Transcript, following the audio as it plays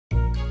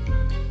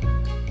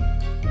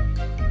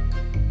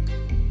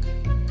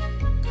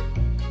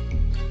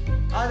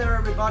Hi there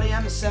everybody,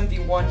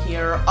 MSMV1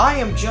 here.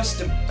 I'm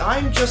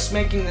just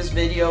making this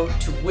video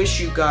to wish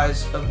you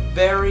guys a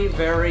very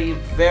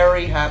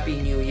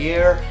happy new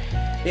year.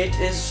 It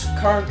is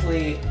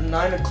currently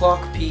 9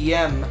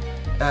 p.m.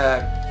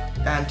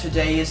 And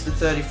today is the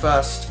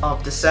 31st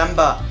of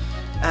December.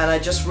 And I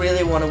just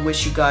really want to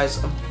wish you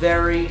guys a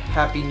very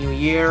happy new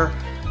year.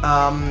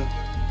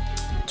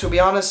 To be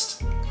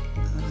honest,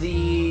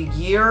 the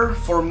year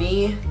for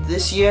me,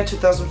 this year,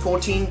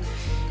 2014,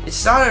 it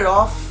started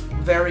off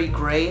very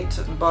great,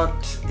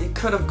 but it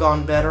could have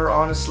gone better,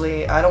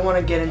 honestly. I don't want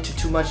to get into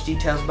too much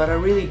details, but I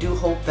really do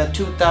hope that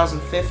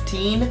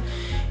 2015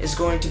 is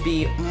going to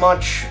be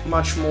much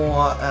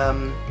more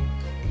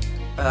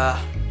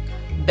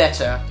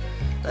better,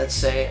 let's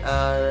say.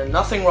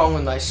 Nothing wrong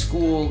with my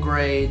school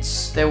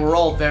grades. They were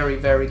all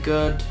very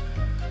good.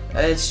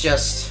 It's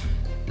just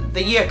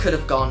the year could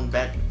have gone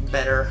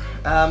better.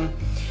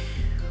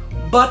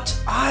 But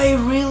I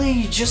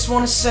really just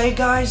want to say,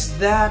 guys,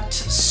 that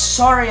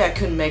sorry I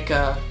couldn't make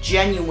a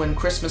genuine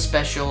Christmas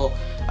special.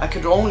 I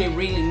could only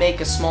really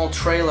make a small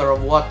trailer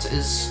of what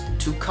is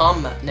to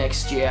come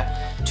next year.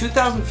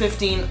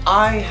 2015,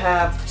 I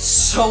have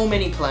so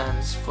many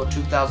plans for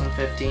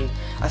 2015.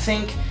 I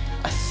think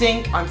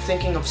I'm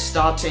thinking of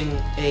starting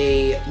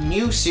a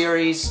new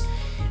series.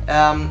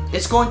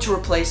 It's going to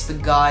replace the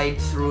Guide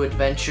Through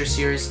Adventure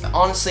series.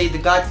 Honestly, the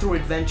Guide Through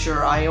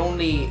Adventure, I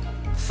only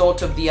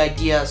thought of the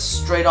idea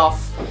straight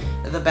off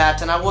the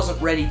bat, and I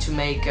wasn't ready to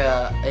make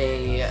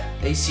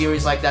a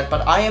series like that,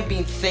 but I have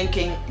been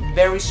thinking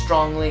very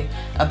strongly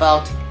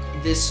about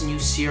this new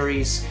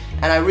series,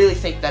 and I really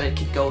think that it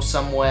could go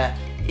somewhere.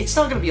 It's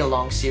not going to be a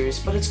long series,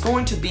 but it's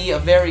going to be a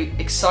very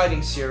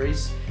exciting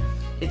series.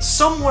 It's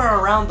somewhere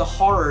around the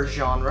horror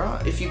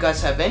genre. If you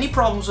guys have any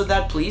problems with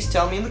that, please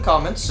tell me in the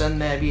comments, and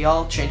maybe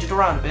I'll change it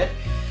around a bit.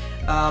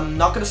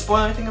 Not going to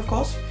spoil anything, of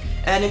course.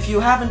 And if you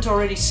haven't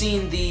already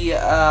seen the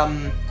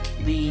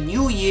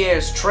New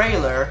Year's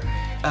trailer,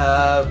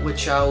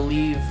 which I'll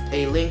leave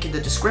a link in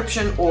the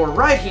description or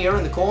right here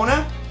in the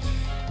corner,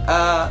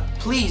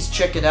 please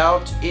check it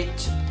out.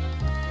 It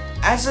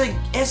as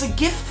a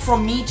gift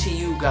from me to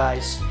you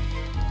guys,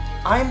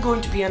 I'm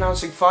going to be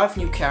announcing 5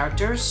 new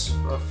characters.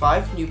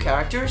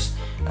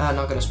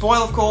 Not gonna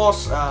spoil, of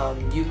course.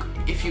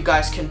 If you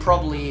guys can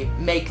probably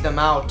make them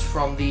out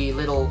from the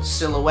little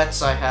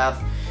silhouettes I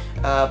have,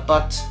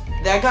 but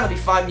there are gonna be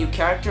 5 new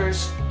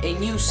characters, a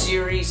new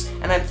series,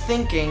 and I'm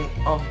thinking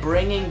of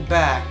bringing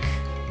back...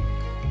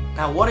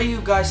 Now, what do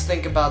you guys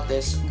think about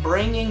this?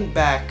 Bringing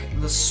back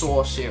the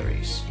sooo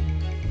series.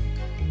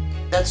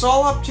 That's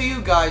all up to you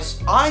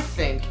guys. I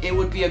think it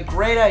would be a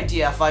great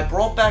idea if I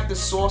brought back the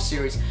sooo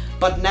series,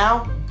 but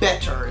now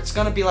better. It's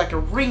gonna be like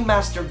a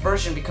remastered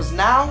version, because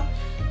now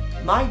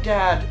my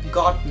dad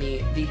got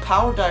me the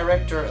Power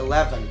Director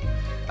 11.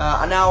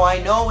 Now,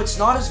 I know it's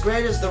not as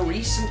great as the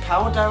recent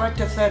Power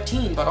Director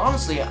 13, but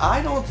honestly,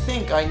 I don't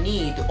think I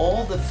need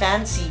all the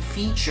fancy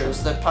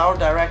features that Power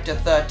Director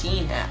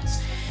 13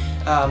 has.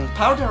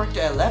 Power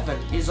Director 11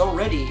 is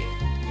already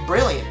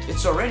brilliant.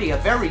 It's already a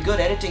very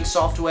good editing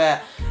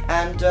software,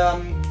 and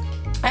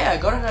hey, I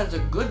got it at a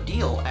good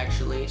deal,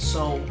 actually,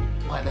 so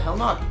why the hell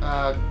not?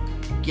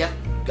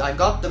 I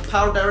got the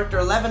Power Director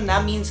 11,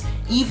 that means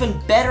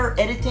even better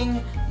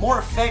editing, more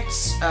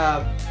effects,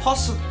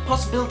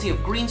 possibility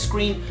of green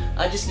screen.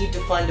 I just need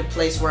to find a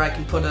place where I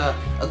can put a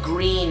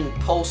green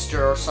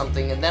poster or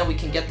something, and then we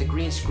can get the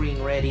green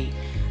screen ready.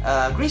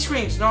 Green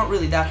screen is not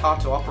really that hard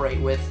to operate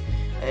with.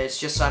 It's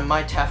just I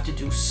might have to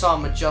do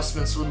some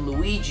adjustments with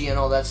Luigi and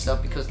all that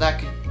stuff, because that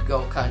could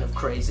go kind of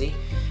crazy.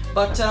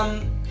 But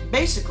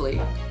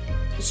basically,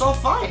 it's all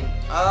fine.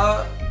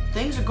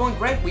 Things are going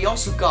great. We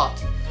also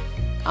got...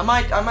 I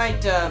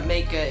might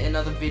make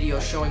another video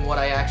showing what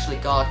I actually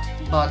got,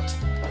 but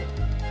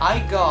I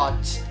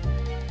got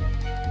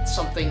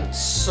something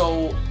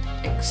so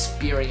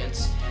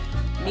experienced.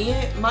 Me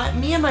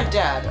and my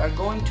dad are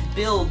going to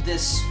build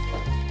this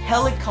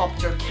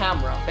helicopter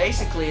camera.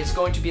 Basically, it's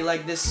going to be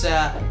like this,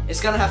 it's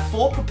gonna have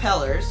 4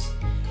 propellers,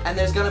 and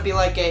there's gonna be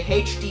like a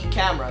HD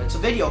camera. It's a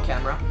video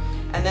camera,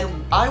 and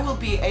then I will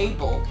be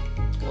able,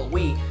 well,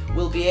 we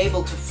will be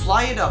able to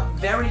fly it up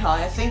very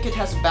high. I think it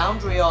has a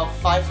boundary of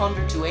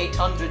 500 to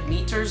 800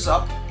 meters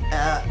up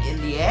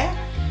in the air.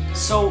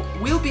 So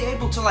we'll be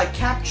able to like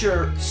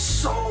capture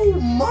so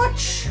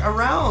much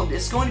around.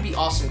 It's going to be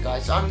awesome,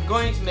 guys. I'm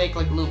going to make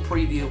like a little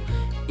preview.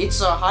 It's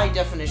a high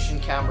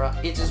definition camera.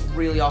 It is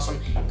really awesome.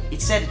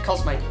 It said it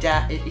cost my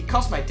dad. It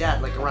cost my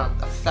dad like around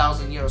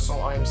 €1,000, so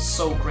I am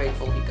so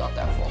grateful he got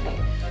that for me.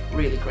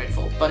 Really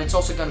grateful. But it's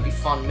also going to be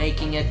fun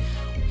making it.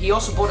 He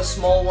also bought a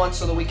small one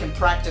so that we can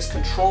practice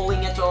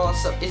controlling it and all that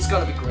stuff. It's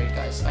gonna be great,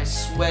 guys. I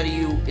swear to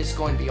you, it's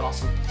going to be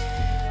awesome.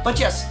 But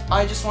yes,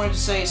 I just wanted to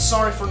say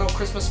sorry for no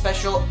Christmas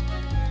special.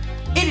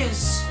 It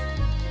is,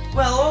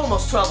 well,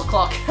 almost 12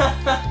 o'clock.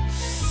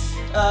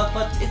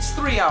 But it's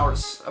 3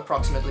 hours,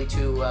 approximately,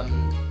 to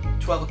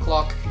 12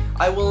 o'clock.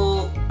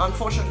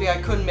 Unfortunately,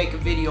 I couldn't make a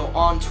video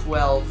on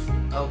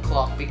 12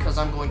 o'clock because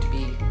I'm going to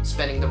be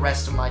spending the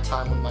rest of my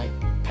time with my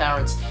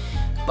parents.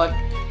 But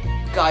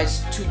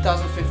Guys,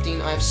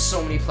 2015, I have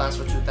so many plans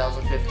for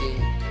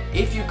 2015.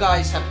 If you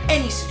guys have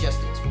any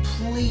suggestions,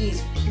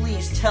 please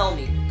tell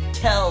me.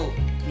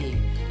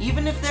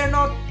 Even if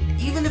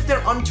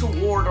they're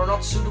untoward or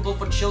not suitable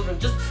for children,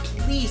 just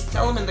please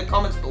tell them in the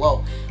comments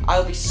below.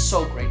 I'll be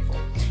so grateful.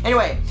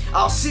 Anyway,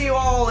 I'll see you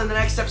all in the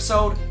next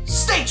episode.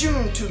 Stay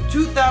tuned to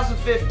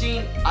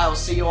 2015. I'll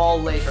see you all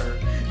later.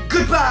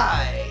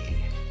 Goodbye!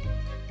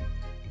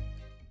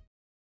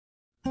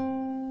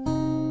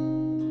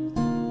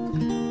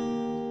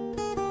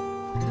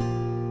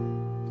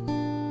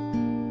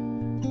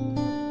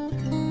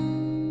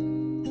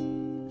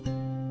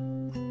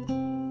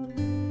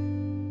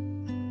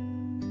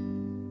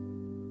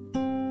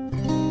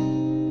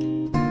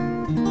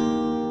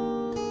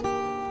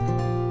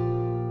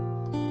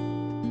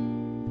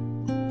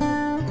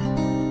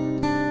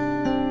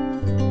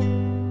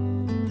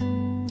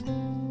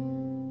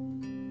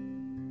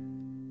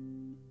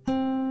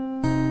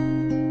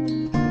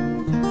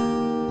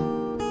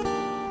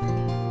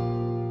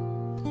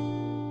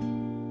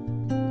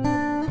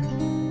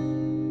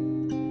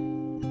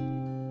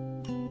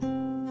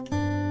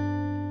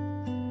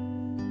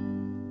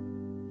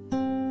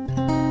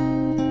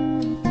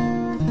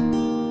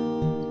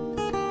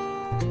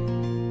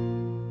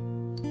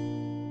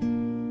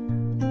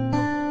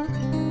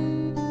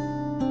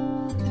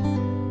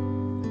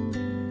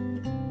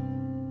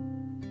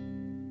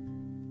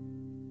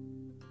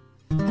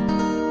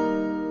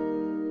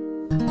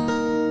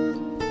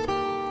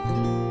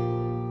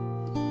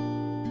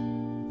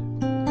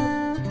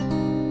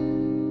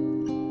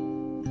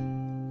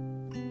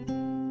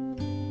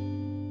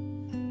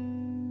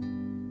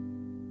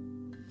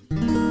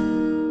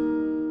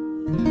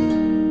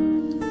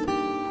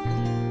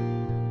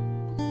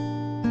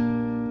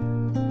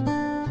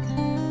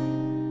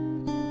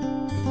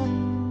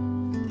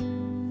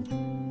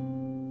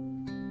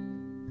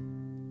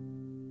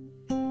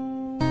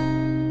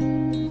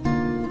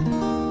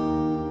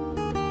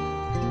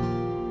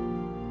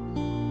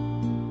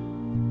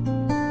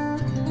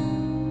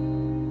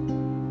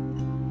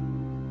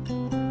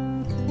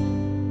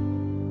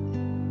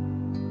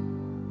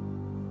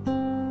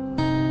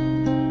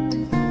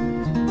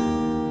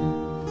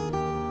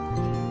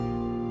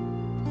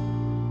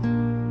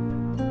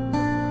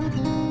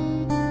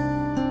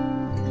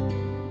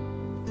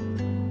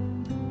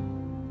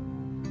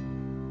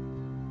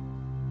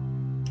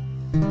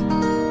 you.